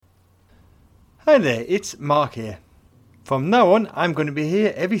Hi there, it's Mark here. From now on, I'm going to be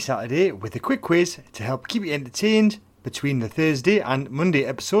here every Saturday with a quick quiz to help keep you entertained between the Thursday and Monday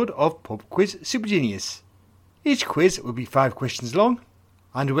episode of Pub Quiz Super Genius. Each quiz will be 5 questions long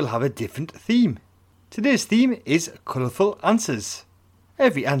and will have a different theme. Today's theme is colourful answers.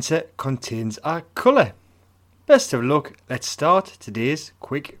 Every answer contains a colour. Best of luck, let's start today's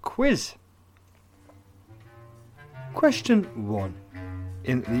quick quiz. Question 1.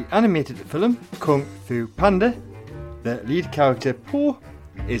 In the animated film Kung Fu Panda, the lead character Po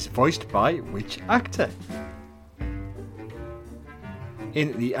is voiced by which actor?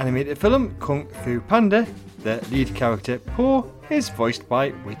 In the animated film Kung Fu Panda, the lead character Po is voiced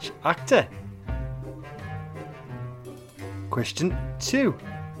by which actor? Question 2.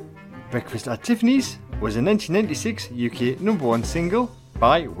 Breakfast at Tiffany's was a 1996 UK #1 single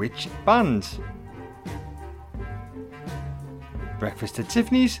by which band? Breakfast at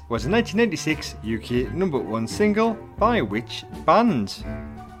Tiffany's was a 1996 UK #1 single by which band?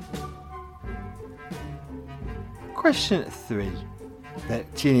 Question 3. The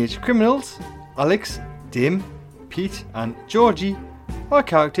teenage criminals, Alex, Dim, Pete and Georgie, are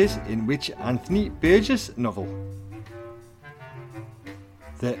characters in which Anthony Burgess novel?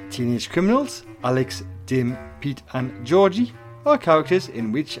 The teenage criminals, Alex, Dim, Pete and Georgie, are characters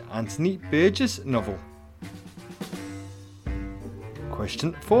in which Anthony Burgess novel?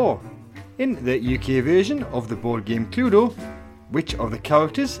 Question 4. In the UK version of the board game Cluedo, which of the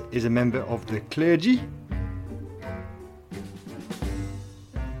characters is a member of the clergy?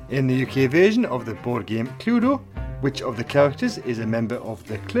 In the UK version of the board game Cluedo, which of the characters is a member of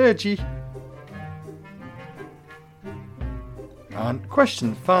the clergy? And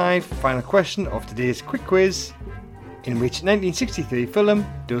question 5, final question of today's quick quiz. In which 1963 film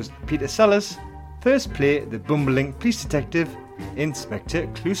does Peter Sellers first play the bumbling police detective Inspector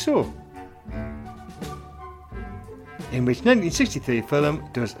Clouseau? In which 1963 film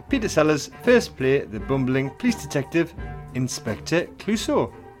does Peter Sellers first play the bumbling police detective Inspector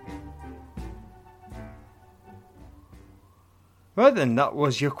Clouseau? Right then, that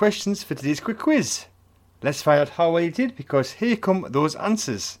was your questions for today's quick quiz. Let's find out how well you did, because here come those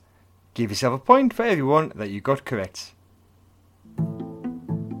answers. Give yourself a point for every one that you got correct.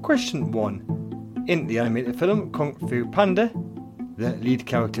 Question 1. In the animated film Kung Fu Panda, the lead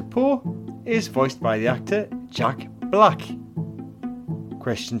character Po is voiced by the actor Jack Black.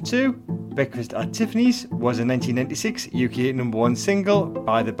 Question 2. Breakfast at Tiffany's was a 1996 UK #1 single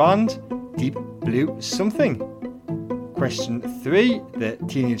by the band Deep Blue Something. Question 3. The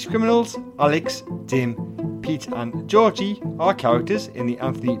teenage criminals, Alex, Dim, Pete and Georgie, are characters in the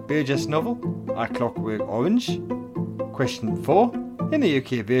Anthony Burgess novel A Clockwork Orange. Question 4. In the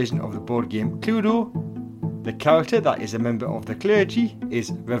UK version of the board game Cluedo, the character that is a member of the clergy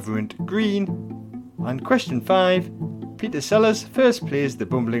is Reverend Green. And question 5. Peter Sellers first plays the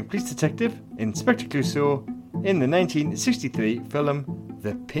bumbling police detective Inspector Clouseau in the 1963 film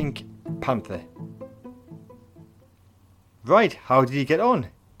The Pink Panther. Right, how did you get on?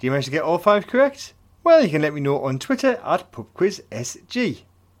 Do you manage to get all 5 correct? Well, you can let me know on Twitter at PubQuizSG.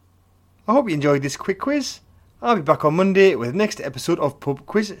 I hope you enjoyed this quick quiz. I'll be back on Monday with the next episode of Pub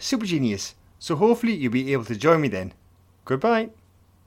Quiz Super Genius, so hopefully you'll be able to join me then. Goodbye.